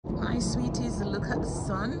My sweeties, look at the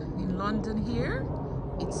sun in London here.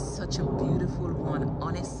 It's such a beautiful one.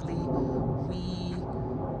 Honestly, we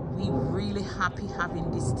really happy having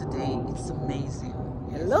this today. It's amazing.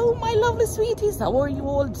 Hello, my lovely sweeties. How are you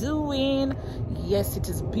all doing? Yes, it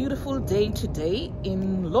is a beautiful day today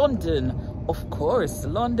in London. Of course,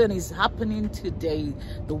 London is happening today.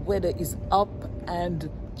 The weather is up and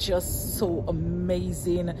just so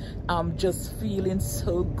amazing. I'm just feeling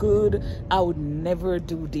so good. I would never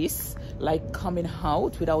do this, like coming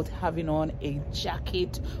out without having on a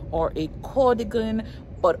jacket or a cardigan.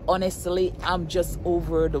 But honestly, I'm just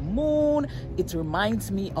over the moon. It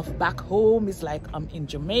reminds me of back home. It's like I'm in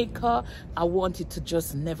Jamaica. I want it to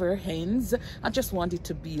just never end. I just want it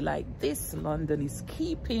to be like this. London is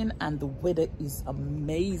keeping and the weather is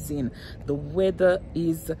amazing. The weather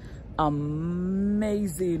is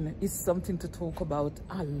amazing. It's something to talk about.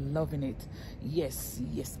 I'm loving it. Yes,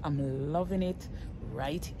 I'm loving it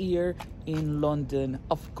right here in London.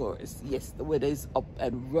 Of course, yes, the weather is up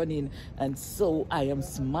and running, and so I am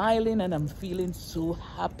smiling and I'm feeling so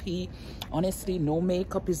happy. Honestly, no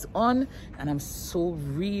makeup is on and I'm so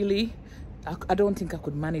really, I don't think I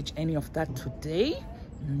could manage any of that today.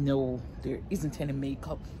 No, there isn't any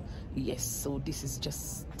makeup. Yes, so this is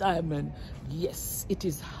just diamond. Yes, it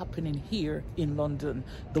is happening here in London.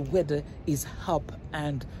 The weather is up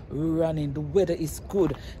and running. The weather is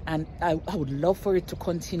good, and I would love for it to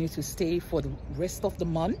continue to stay for the rest of the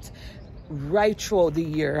month, right throughout the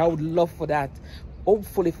year. I would love for that.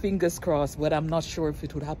 Hopefully, fingers crossed, but I'm not sure if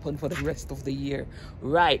it would happen for the rest of the year.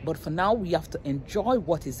 Right, but for now, we have to enjoy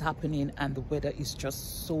what is happening, and the weather is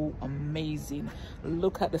just so amazing.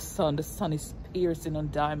 Look at the sun. The sun is piercing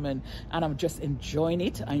on diamond, and I'm just enjoying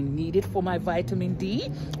it. I need it for my vitamin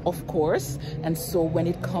D, of course, and so when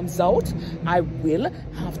it comes out, I will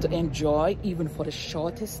have to enjoy even for the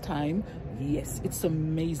shortest time. Yes, it's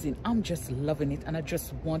amazing. I'm just loving it, and I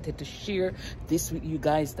just wanted to share this with you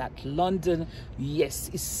guys that London, yes,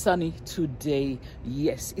 is sunny today.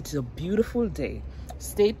 Yes, it's a beautiful day.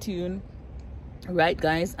 Stay tuned. Right,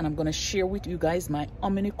 guys, and I'm gonna share with you guys my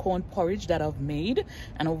hominy corn porridge that I've made,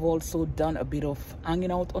 and I've also done a bit of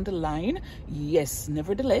hanging out on the line. Yes,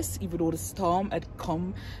 nevertheless, even though the storm had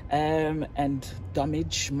come and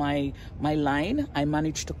damaged my line, I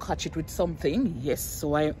managed to catch it with something. Yes,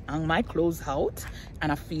 so I hung my clothes out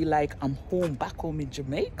and I feel like I'm home, back home in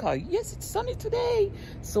Jamaica. Yes, it's sunny today,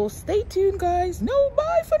 so stay tuned, guys. No,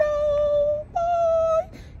 bye for now.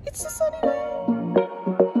 Bye. It's a sunny day.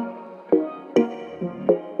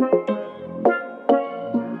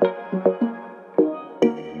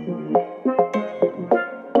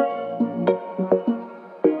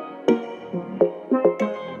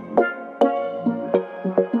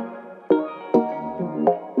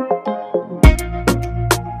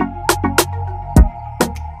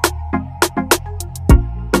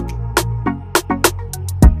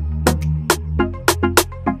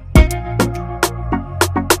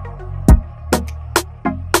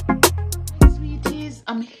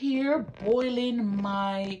 I'm here boiling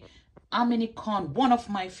my hominy corn, one of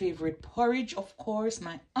my favorite porridge, of course,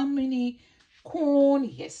 my hominy corn.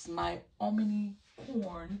 Yes, my hominy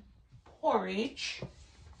corn porridge,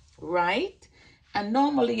 right? And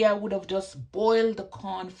normally I would have just boiled the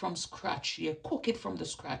corn from scratch, yeah, cook it from the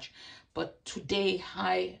scratch. But today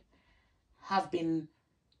I have been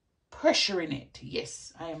pressuring it.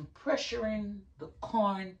 Yes, I am pressuring the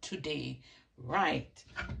corn today, right?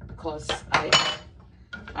 Because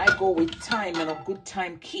I go with time and a good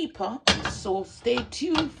timekeeper, so stay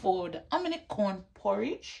tuned for the hominy corn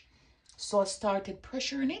porridge. So I started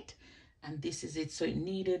pressuring it, and this is it. So it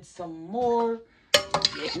needed some more.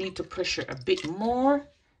 You need to pressure a bit more,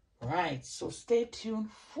 right? So stay tuned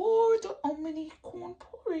for the hominy corn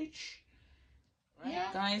porridge. Right, yeah,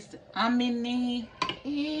 guys, the hominy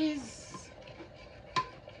is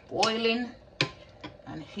boiling,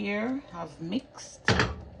 and here I've mixed.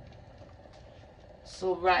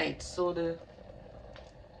 So right, so the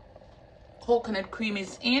coconut cream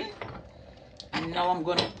is in, and now I'm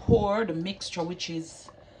gonna pour the mixture, which is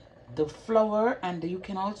the flour, and you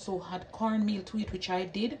can also add cornmeal to it, which I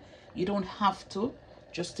did. You don't have to,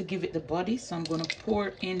 just to give it the body. So I'm gonna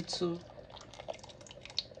pour into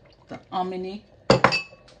the hominy,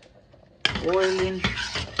 boiling,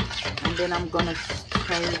 and then I'm gonna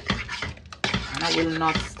stir it, and I will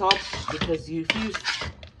not stop, because if you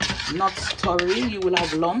not stirring, you will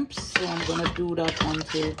have lumps. So I'm gonna do that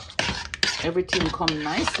until everything come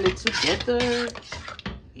nicely together.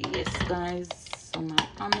 Yes, guys, so my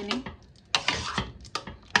hominy,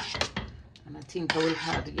 and I think I will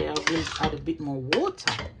add, yeah, I will add a bit more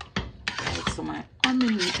water. Right, so my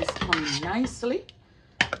hominy is coming nicely.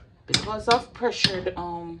 Because I've pressured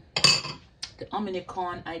the hominy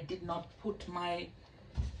corn, I did not put my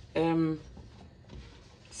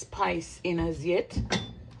spice in as yet,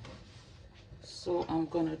 so I'm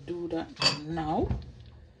gonna do that now.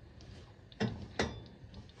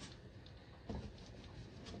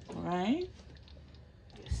 All right,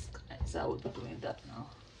 yes guys, I will be doing that now.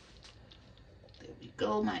 There we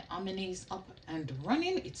go, my hominy is up and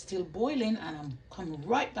running. It's still boiling, and I'm coming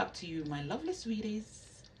right back to you, my lovely sweeties.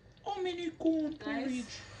 Hominy corn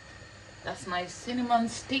porridge. That's my cinnamon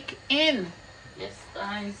stick in. Yes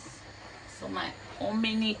guys, so my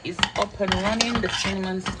hominy is up and running. The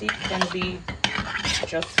cinnamon stick can be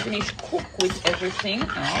just finished cook with everything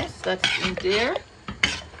else that's in there.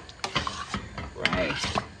 Right,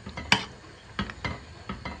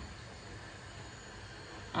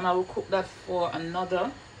 and I will cook that for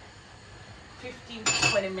another 15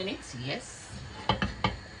 to 20 minutes. Yes,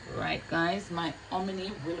 right guys, my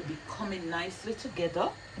hominy will be coming nicely together.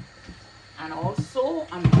 And also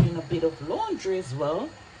I'm doing a bit of laundry as well.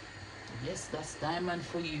 Yes, that's diamond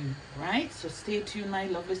for you, right? So stay tuned, my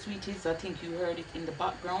lovely sweeties. I think you heard it in the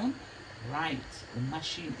background. Right, the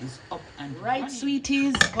machine is up and right running.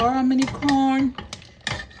 Sweeties, our hominy corn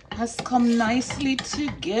has come nicely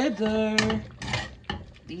together.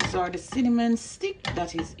 These are the cinnamon stick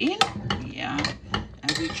that is in, yeah,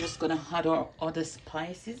 and we're just gonna add our other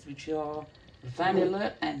spices, which are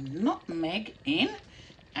vanilla and nutmeg in,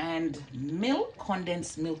 and milk,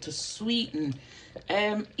 condensed milk to sweeten.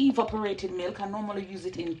 Evaporated milk, I normally use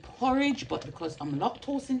it in porridge, but because I'm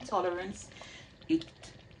lactose intolerant,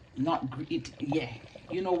 yeah,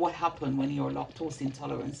 you know what happened when you're lactose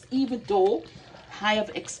intolerant. Even though I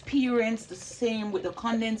have experienced the same with the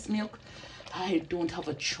condensed milk, I don't have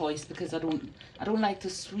a choice, because I don't like to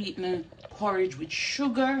sweeten porridge with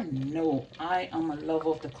sugar. No, I am a lover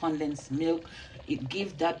of the condensed milk. It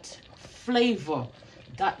gives that flavor,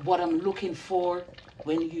 that what I'm looking for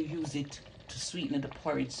when you use it to sweeten the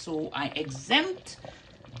porridge. So I exempt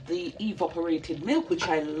the evaporated milk, which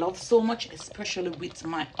I love so much, especially with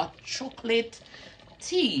my hot chocolate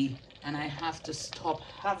tea, and I have to stop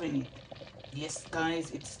having it. Yes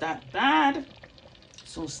guys, it's that bad.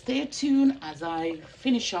 So stay tuned as I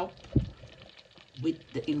finish up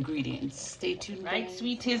with the ingredients. Stay tuned. Right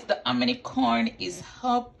sweeties, the hominy corn is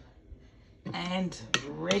up and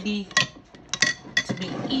ready to be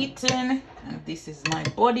eaten, and this is my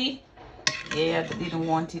body. Yeah, I didn't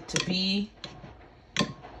want it to be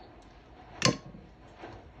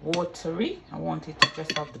watery. I want it to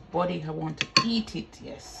just have the body. I want to eat it.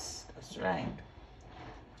 Yes, that's right.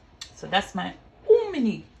 So that's my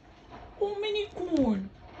hominy corn.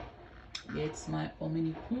 Yeah, it's my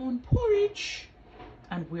hominy corn porridge,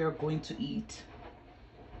 and we are going to eat.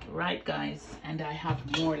 Right guys, and I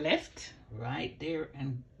have more left right there,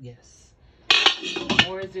 and yes,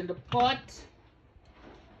 more is in the pot.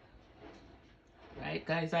 Right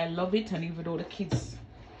guys, I love it. And even though the kids,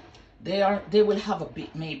 they will have a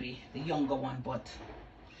bit, maybe the younger one, but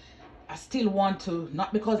I still want to,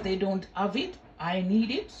 not because they don't have it, I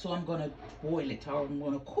need it, so I'm gonna boil it or I'm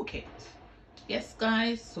gonna cook it. Yes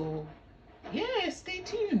guys, so yeah, stay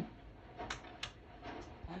tuned.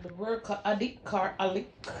 And the worker Adik, or Alik,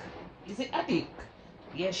 is it Adik?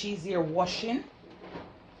 Yeah, she's here washing,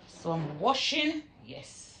 so I'm washing.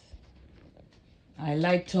 Yes, I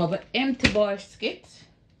like to have an empty basket,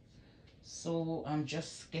 so I'm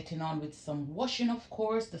just getting on with some washing. Of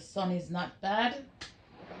course, the sun is not bad,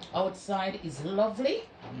 outside is lovely.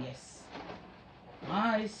 Yes.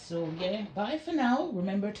 Alright, so yeah, bye for now.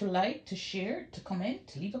 Remember to like, to share, to comment,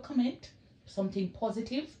 to leave a comment, something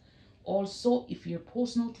positive. Also, if your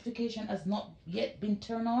post notification has not yet been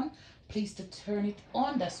turned on, please to turn it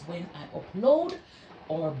on. That's when I upload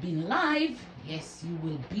or been live. Yes, you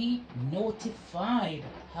will be notified.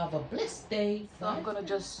 Have a blessed day. So I'm gonna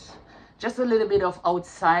just a little bit of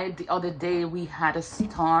outside. The other day we had a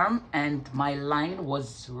storm and my line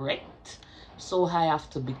was wrecked, so I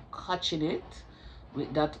have to be catching it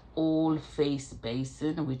with that old face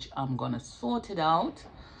basin, which I'm gonna sort it out.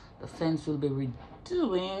 The fence will be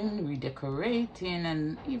redoing, redecorating,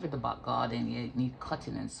 and even the back garden, yeah, it need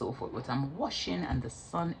cutting and so forth. But I'm washing, and the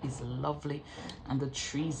sun is lovely, and the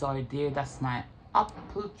trees are there. That's my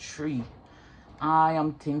apple tree. I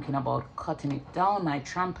am thinking about cutting it down. My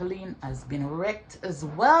trampoline has been wrecked as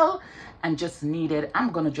well and just needed,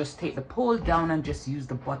 I'm gonna just take the pole down and just use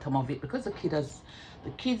the bottom of it, because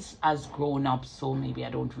the kids has grown up, so maybe I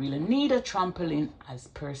don't really need a trampoline as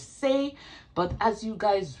per se. But as you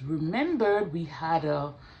guys remembered, we had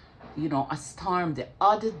a storm the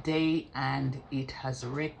other day, and it has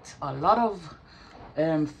wrecked a lot of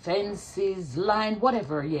fences, line,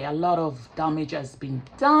 whatever. Yeah, a lot of damage has been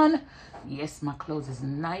done. Yes, my clothes is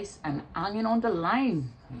nice and hanging on the line.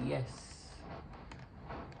 Yes,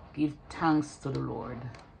 give thanks to the Lord.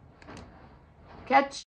 Catch